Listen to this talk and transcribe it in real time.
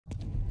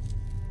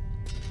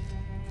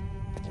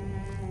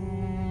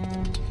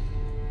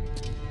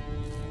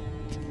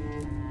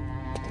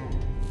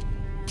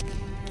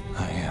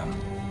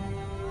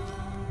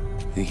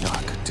The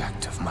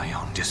architect of my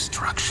own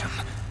destruction.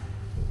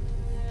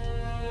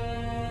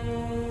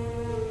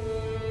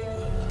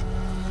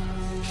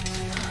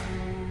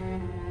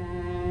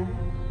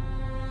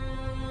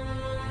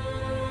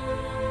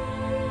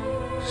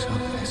 So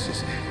this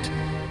is it.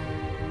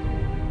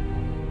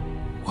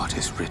 What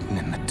is written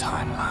in the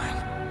timeline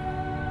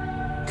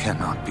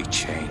cannot be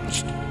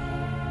changed.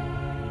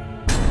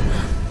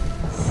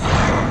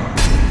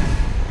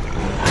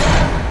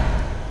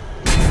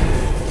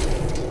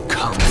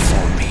 Come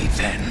for me,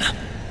 then.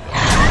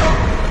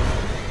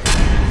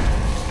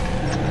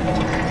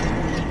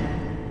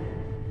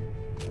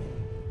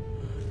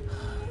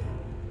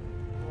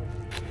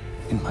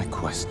 In my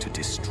quest to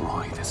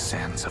destroy the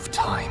sands of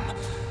time,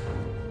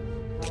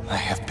 I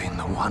have been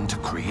the one to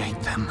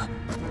create them.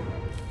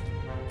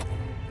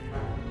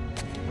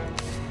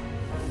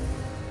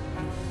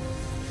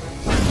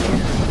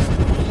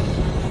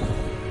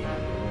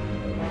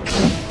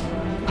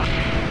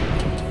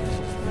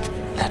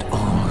 Let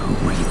all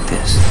who read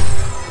this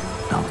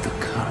know the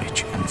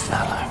courage and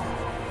valor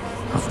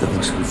of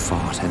those who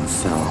fought and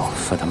fell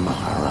for the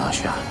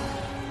Maharaja.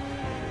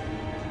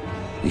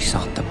 We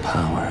sought the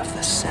power of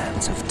the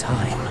sands of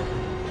time.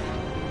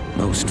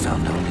 Most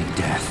found only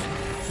death.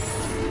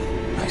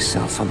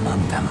 Myself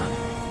among them.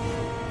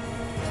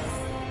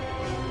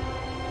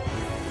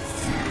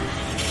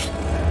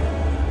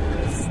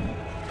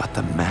 But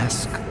the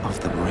mask of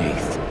the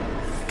Wraith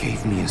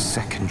gave me a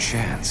second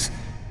chance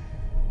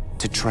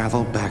to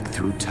travel back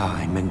through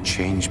time and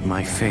change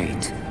my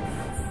fate.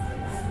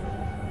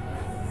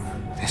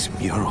 This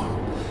mural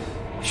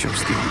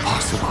shows the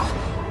impossible.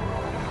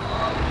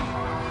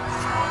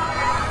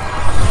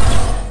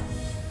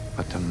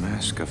 But the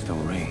mask of the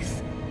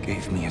Wraith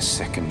gave me a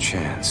second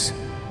chance.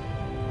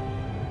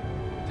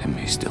 There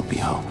may still be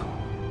hope.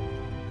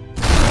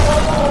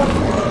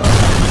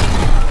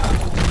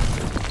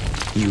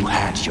 You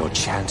had your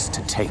chance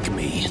to take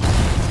me.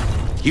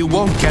 You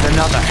won't get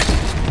another.